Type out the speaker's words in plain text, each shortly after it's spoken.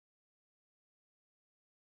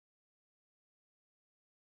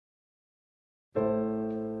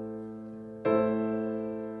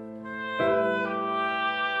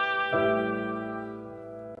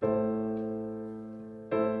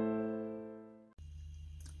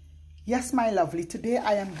Yes, my lovely, today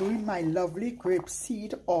I am doing my lovely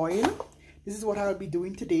grapeseed oil. This is what I will be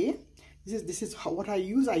doing today. This is what I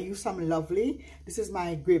use. I use some lovely. This is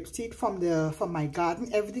my grapeseed from my garden.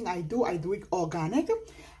 Everything I do it organic,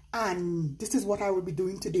 and this is what I will be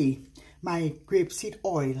doing today. My grapeseed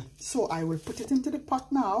oil. So I will put it into the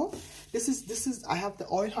pot now. This is I have the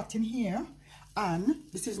oil hot in here, and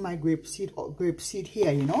this is my grapeseed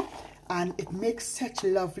here, you know, and it makes such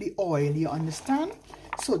lovely oil. You understand?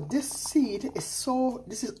 So this seed is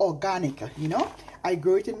this is organic, you know. I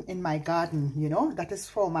grow it in my garden, you know. That is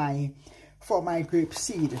for my grape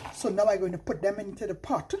seed. So now I'm going to put them into the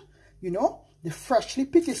pot, you know. The freshly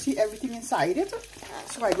picked, you see everything inside it.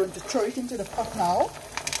 So I'm going to throw it into the pot now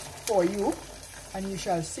for you, and you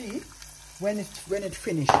shall see when it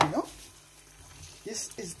finished, you know.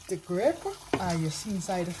 This is the grape you see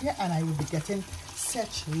inside of here, and I will be getting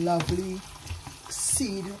such lovely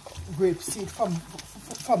grape seed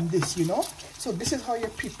from this, you know. So this is how you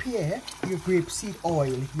prepare your grapeseed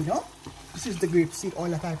oil, you know. This is the grapeseed oil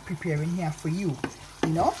that I'm preparing here for you, you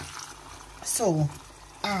know. So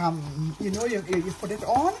you know, you put it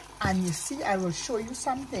on, and you see, I will show you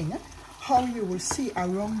something how you will see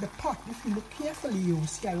around the pot. If you look carefully, you will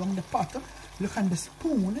see around the pot. Look on the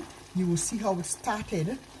spoon, you will see how it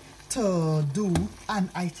started to do, and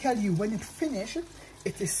I tell you, when it finished,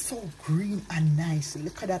 it is so green and nice.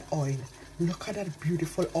 Look at that oil. Look at that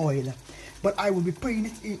beautiful oil. But I will be putting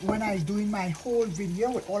it in when I'm doing my whole video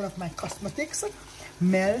with all of my cosmetics,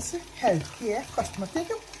 Mel's Healthcare Cosmetic.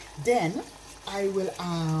 Then I will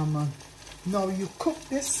now you cook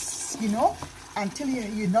this, you know, until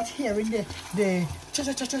you're not hearing the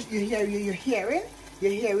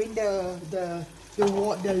you're hearing the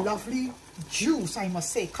lovely juice, I must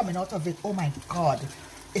say, coming out of it. Oh my God,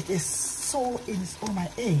 it is so oh my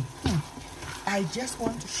I just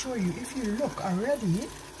want to show you. If you look already,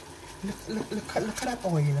 look at that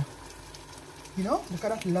oil, you know. Look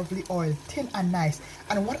at that lovely oil, thin and nice.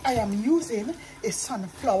 And what I am using is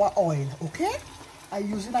sunflower oil. Okay, I'm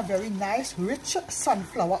using a very nice rich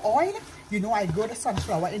sunflower oil. You know, I grow the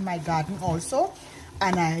sunflower in my garden also,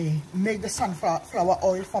 and I make the sunflower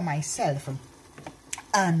oil for myself.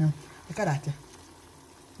 And look at that.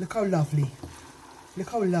 Look how lovely. Look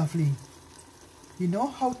how lovely. You know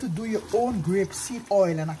how to do your own grapeseed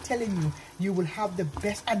oil, and I'm telling you, you will have the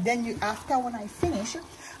best. And then after when I finish,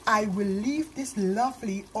 I will leave this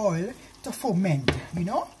lovely oil to ferment, you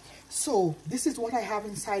know. So this is what I have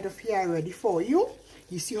inside of here ready for you.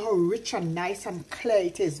 You see how rich and nice and clear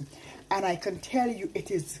it is, and I can tell you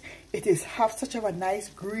it is have such a nice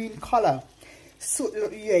green color. So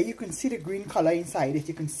yeah, you can see the green color inside it.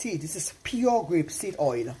 You can see this is pure grapeseed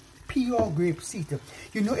oil. Pure grapeseed.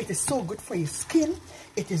 You know, it is so good for your skin,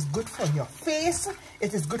 it is good for your face,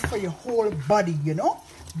 it is good for your whole body, you know.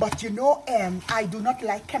 But you know, I do not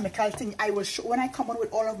like chemical thing. I will show when I come on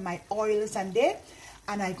with all of my oils and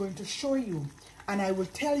I'm going to show you, and I will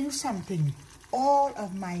tell you something. All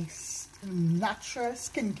of my natural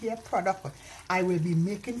skincare product I will be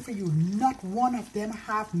making for you, not one of them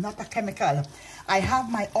have not a chemical. I have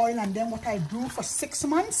my oil, and then what I do for 6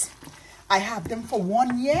 months, I have them for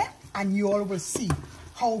 1 year, and you all will see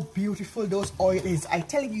how beautiful those oil is. I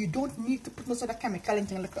tell you, you don't need to put no sort of chemical in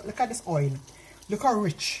thing. Look at this oil. Look how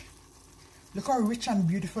rich. Look how rich and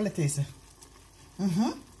beautiful it is.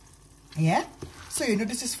 Yeah. So you know,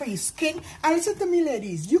 this is for your skin. And listen to me,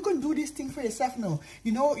 ladies, you can do this thing for yourself now.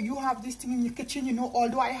 You know, you have this thing in your kitchen, you know.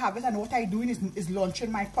 Although I have it, and what I do is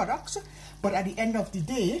launching my products, but at the end of the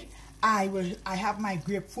day, I have my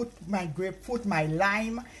grapefruit, my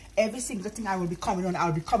lime, every single thing I will be coming on.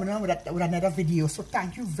 I'll be coming on with another video. So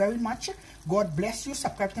thank you very much. God bless you.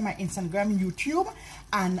 Subscribe to my Instagram and YouTube,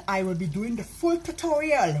 and I will be doing the full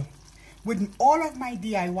tutorial with all of my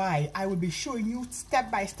DIY. I will be showing you step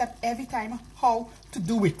by step every time how to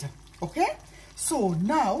do it. Okay? So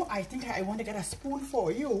now I think I want to get a spoon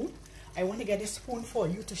for you. I want to get a spoon for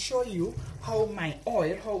you to show you how my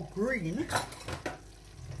oil, how green,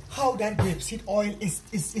 how that grapeseed oil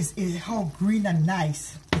is how green and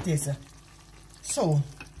nice it is. So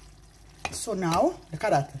now look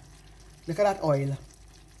at that. Look at that oil.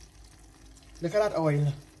 Look at that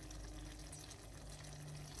oil.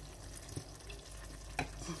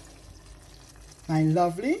 My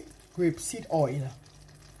lovely grapeseed oil.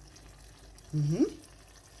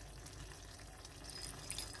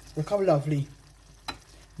 Look how lovely.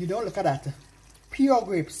 You know, look at that. Pure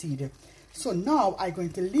grapeseed. So now I'm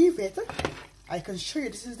going to leave it. I can show you,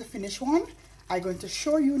 this is the finished one. I'm going to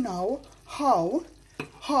show you now how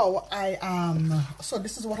I so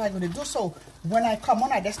this is what I'm going to do. So when I come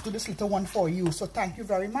on, I just do this little one for you. So thank you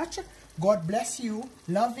very much. God bless you.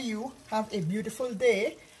 Love you. Have a beautiful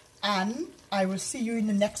day. And I will see you in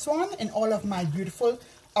the next one in all of my beautiful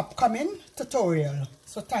upcoming tutorial.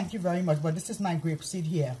 So thank you very much. But this is my grape seed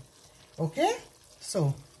here. Okay?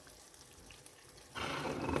 So.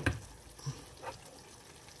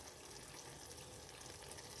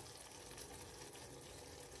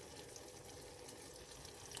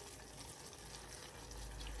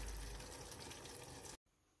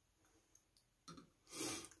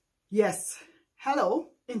 Yes.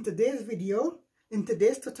 Hello. In today's video, in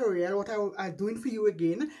today's tutorial, what I'm doing for you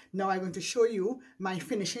again, now I'm going to show you my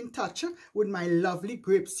finishing touch with my lovely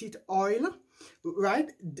grapeseed oil, right?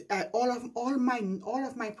 All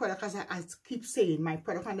of my product, as I keep saying, my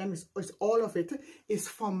product and them is all of it is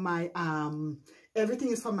from my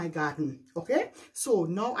everything is from my garden. Okay, so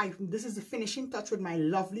now this is the finishing touch with my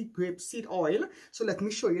lovely grapeseed oil. So let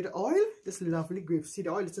me show you the oil. This lovely grapeseed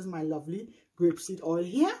oil. This is my lovely grapeseed oil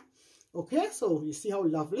here. Okay, so you see how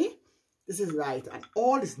lovely this is, right? And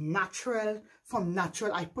all is natural, from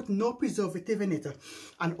natural. I put no preservative in it.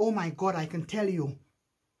 And oh my God, I can tell you,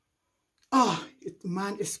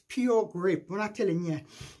 man, it's pure grape. When I'm telling you,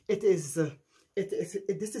 this is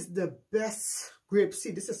the best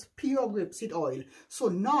grapeseed. This is pure grapeseed oil. So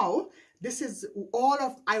now this is all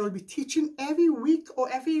of, I will be teaching every week or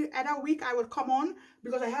every other week. I will come on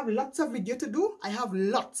because I have lots of video to do. I have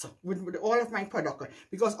lots with all of my product,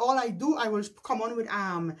 because all I do, I will come on with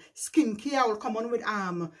skincare. I will come on with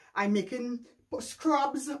I'm making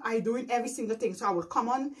scrubs. I doing every single thing. So I will come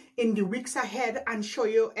on in the weeks ahead and show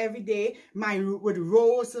you every day with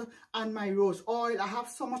rose and my rose oil. I have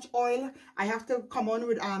so much oil. I have to come on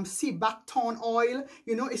with sea buckthorn oil.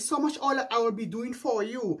 You know, it's so much oil I will be doing for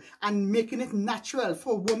you and making it natural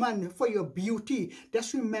for women, for your beauty.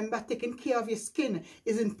 Just remember, taking care of your skin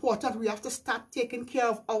is important. We have to start taking care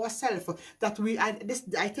of ourselves. That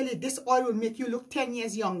I tell you, this oil will make you look 10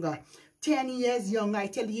 years younger. 10 years young, I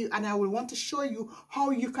tell you, and I will want to show you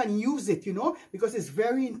how you can use it, you know, because it's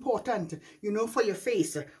very important, you know, for your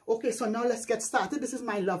face. Okay, so now let's get started. This is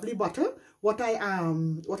my lovely bottle, what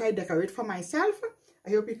I decorate for myself.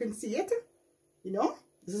 I hope you can see it, you know.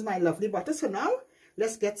 This is my lovely bottle. So now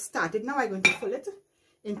let's get started. Now I'm going to fill it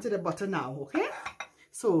into the bottle now, okay?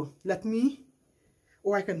 So let me,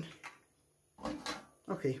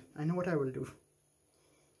 okay, I know what I will do.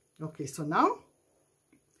 Okay, so now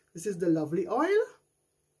this is the lovely oil.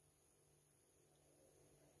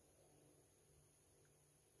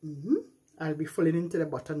 I'll be filling into the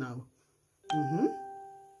bottle now.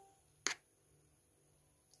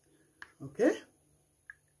 Okay.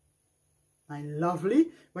 My lovely,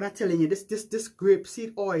 when I'm telling you, this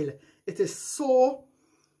grapeseed oil, it is so,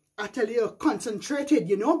 I tell you, concentrated,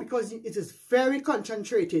 you know, because it is very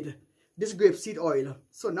concentrated, this grapeseed oil.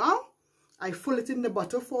 So now I fill it in the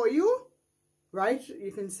bottle for you. Right,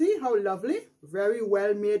 you can see how lovely, very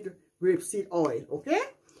well made grapeseed oil. Okay,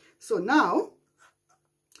 so now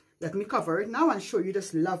let me cover it now and show you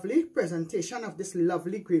this lovely presentation of this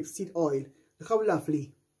lovely grapeseed oil. Look how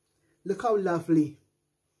lovely, look how lovely,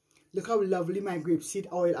 look how lovely my grapeseed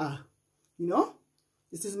oil are. You know,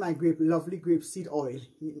 this is my lovely grapeseed oil,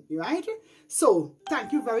 right? So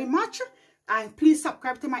thank you very much. And please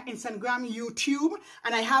subscribe to my Instagram, YouTube,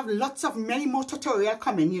 and I have many more tutorials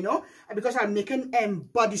coming, you know, because I'm making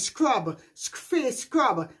body scrub, face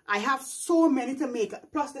scrub. I have so many to make.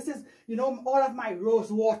 Plus, this is, you know, all of my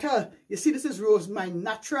rose water. You see, this is my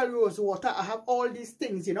natural rose water. I have all these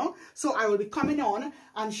things, you know. So I will be coming on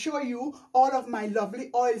and show you all of my lovely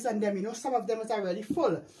oils and them, you know. Some of them is already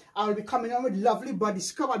full. I will be coming on with lovely body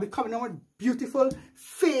scrub. I'll be coming on with beautiful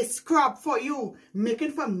face scrub for you,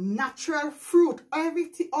 making from natural fruit.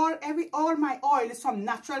 All my oil is from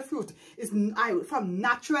natural fruit. It's from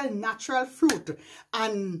natural fruit.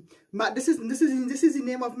 And this is the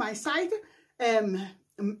name of my site,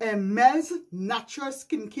 Mell's Natural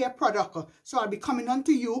Skincare Product. So I'll be coming on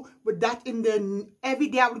to you with that every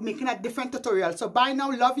day. I'll be making a different tutorial. So bye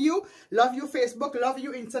now. Love you Facebook, love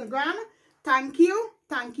you Instagram. Thank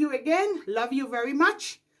you again. Love you very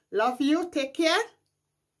much. Love you. Take care.